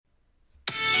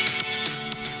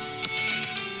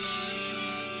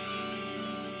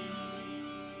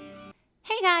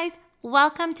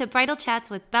Welcome to Bridal Chats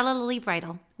with Bella Lily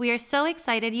Bridal. We are so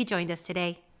excited you joined us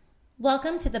today.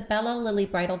 Welcome to the Bella Lily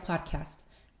Bridal podcast.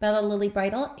 Bella Lily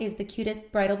Bridal is the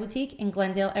cutest bridal boutique in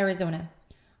Glendale, Arizona.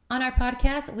 On our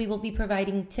podcast, we will be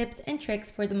providing tips and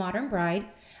tricks for the modern bride,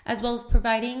 as well as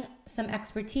providing some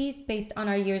expertise based on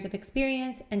our years of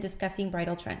experience and discussing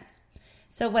bridal trends.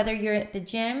 So whether you're at the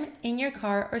gym, in your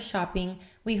car, or shopping,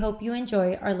 we hope you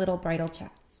enjoy our little bridal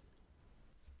chats.